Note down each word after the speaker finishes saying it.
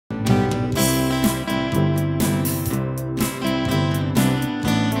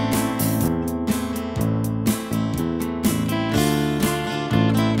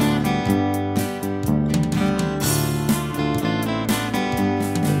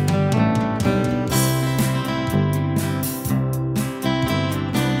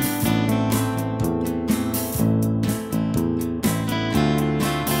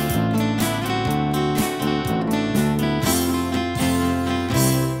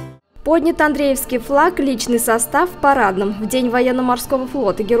Поднят Андреевский флаг, личный состав в парадном. В День военно-морского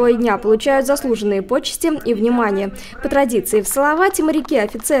флота герои дня получают заслуженные почести и внимание. По традиции в Салавате моряки,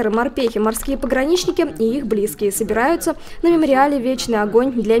 офицеры, морпехи, морские пограничники и их близкие собираются на мемориале «Вечный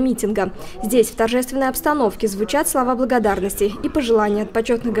огонь» для митинга. Здесь в торжественной обстановке звучат слова благодарности и пожелания от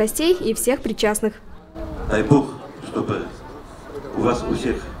почетных гостей и всех причастных. Дай Бог, чтобы у вас у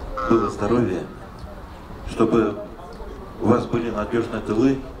всех было здоровье, чтобы у вас были надежные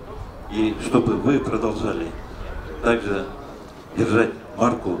тылы, и чтобы вы продолжали также держать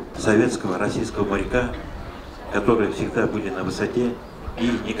марку советского, российского моряка, которые всегда были на высоте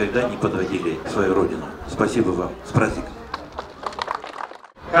и никогда не подводили свою родину. Спасибо вам. С праздником!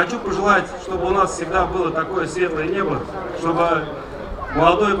 Хочу пожелать, чтобы у нас всегда было такое светлое небо, чтобы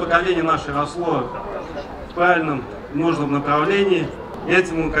молодое поколение наше росло в правильном, нужном направлении.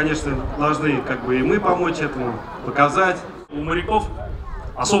 Этому, конечно, должны и мы помочь этому, показать. У моряков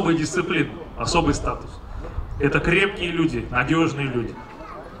особая дисциплина, особый статус. Это крепкие люди, надежные люди,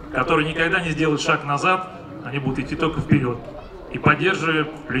 которые никогда не сделают шаг назад, они будут идти только вперед и поддерживая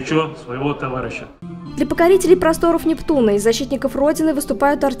плечо своего товарища. Для покорителей просторов Нептуна и защитников Родины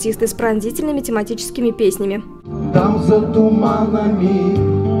выступают артисты с пронзительными тематическими песнями. Там за туманами,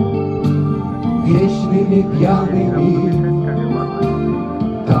 вечными пьяными,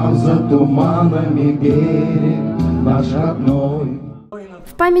 там за туманами берег наш родной.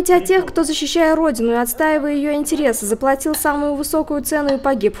 В память о тех, кто, защищая Родину и отстаивая ее интересы, заплатил самую высокую цену и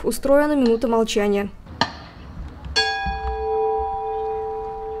погиб, устроена минута молчания.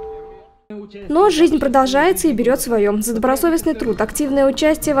 Но жизнь продолжается и берет свое. За добросовестный труд, активное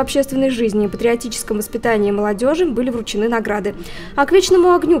участие в общественной жизни и патриотическом воспитании молодежи были вручены награды. А к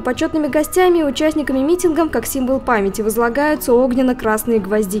вечному огню почетными гостями и участниками митинга, как символ памяти, возлагаются огненно-красные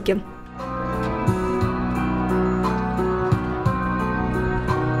гвоздики.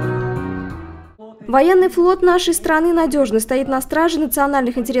 Военный флот нашей страны надежно стоит на страже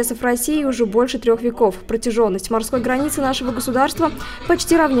национальных интересов России уже больше 3 веков. Протяженность морской границы нашего государства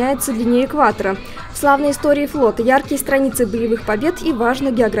почти равняется длине экватора. В славной истории флота яркие страницы боевых побед и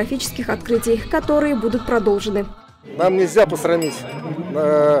важных географических открытий, которые будут продолжены. Нам нельзя посрамить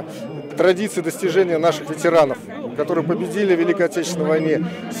традиции достижения наших ветеранов, которые победили в Великой Отечественной войне.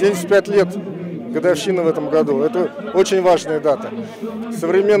 75 лет годовщина в этом году. Это очень важная дата.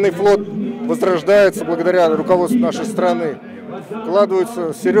 Современный флот возрождается благодаря руководству нашей страны.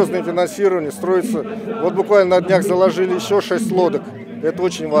 Вкладываются серьезное финансирование, строится. Вот буквально на днях заложили еще 6 лодок. Это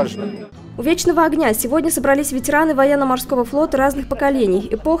очень важно. У Вечного огня сегодня собрались ветераны военно-морского флота разных поколений,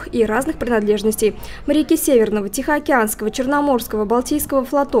 эпох и разных принадлежностей. Моряки Северного, Тихоокеанского, Черноморского, Балтийского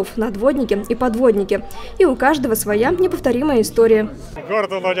флотов, надводники и подводники. И у каждого своя неповторимая история.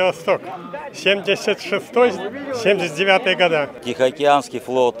 Город Владивосток, 76-79 года. Тихоокеанский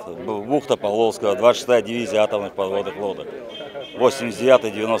флот, бухта Павловского, 26-я дивизия атомных подводных лодок,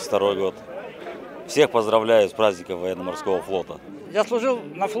 89-92 год. Всех поздравляю с праздником военно-морского флота. Я служил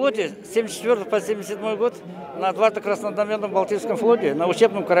на флоте с 74 по 77 год на двадцатом Балтийском флоте на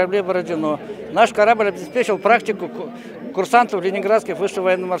учебном корабле «Бородино». Наш корабль обеспечил практику курсантов ленинградских высших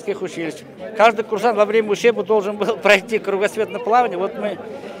военно-морских училищ. Каждый курсант во время учебы должен был пройти кругосветное плавание. Вот мы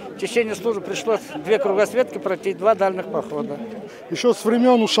в течение службы пришлось 2 кругосветки пройти, 2 дальних похода. Еще с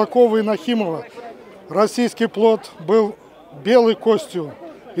времен Ушакова и Нахимова российский флот был белой костью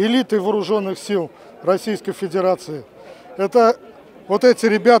элиты вооруженных сил Российской Федерации. Это вот эти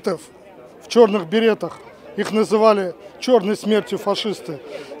ребята в черных беретах, их называли черной смертью фашисты.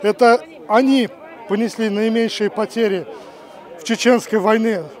 Это они понесли наименьшие потери в Чеченской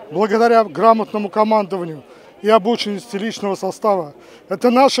войне благодаря грамотному командованию и обученности личного состава. Это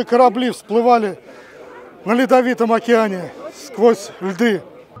наши корабли всплывали на Ледовитом океане сквозь льды.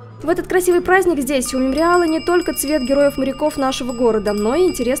 В этот красивый праздник здесь, у мемориала, не только цвет героев-моряков нашего города, но и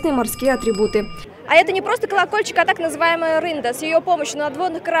интересные морские атрибуты. А это не просто колокольчик, а так называемая рында. С ее помощью на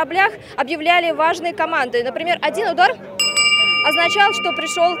надводных кораблях объявляли важные команды. Например, один удар означал, что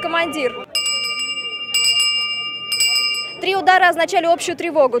пришел командир. 3 удара означали общую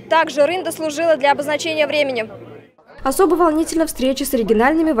тревогу. Также рында служила для обозначения времени. Особо волнительна встреча с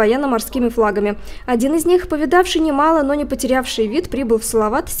оригинальными военно-морскими флагами. Один из них, повидавший немало, но не потерявший вид, прибыл в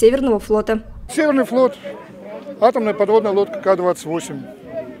Салават с Северного флота. Северный флот, атомная подводная лодка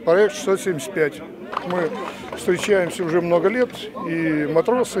К-28, проект 675. Мы встречаемся уже много лет, и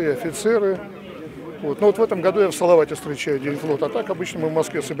матросы, и офицеры. Но вот в этом году я в Салавате встречаю День флота, а так обычно мы в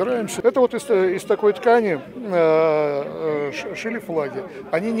Москве собираемся. Это вот из такой ткани шили флаги.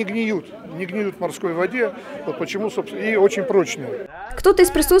 Они не гниют в морской воде, вот почему, собственно, и очень прочные. Кто-то из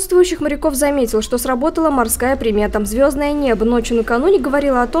присутствующих моряков заметил, что сработала морская примета. Звездное небо ночью накануне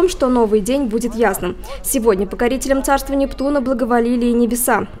говорило о том, что новый день будет ясным. Сегодня покорителям царства Нептуна благоволили и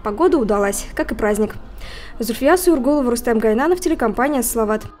небеса. Погода удалась, как и праздник. Зульфия Суюргулова, Рустем Гайнанов, телекомпания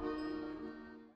 «Салават».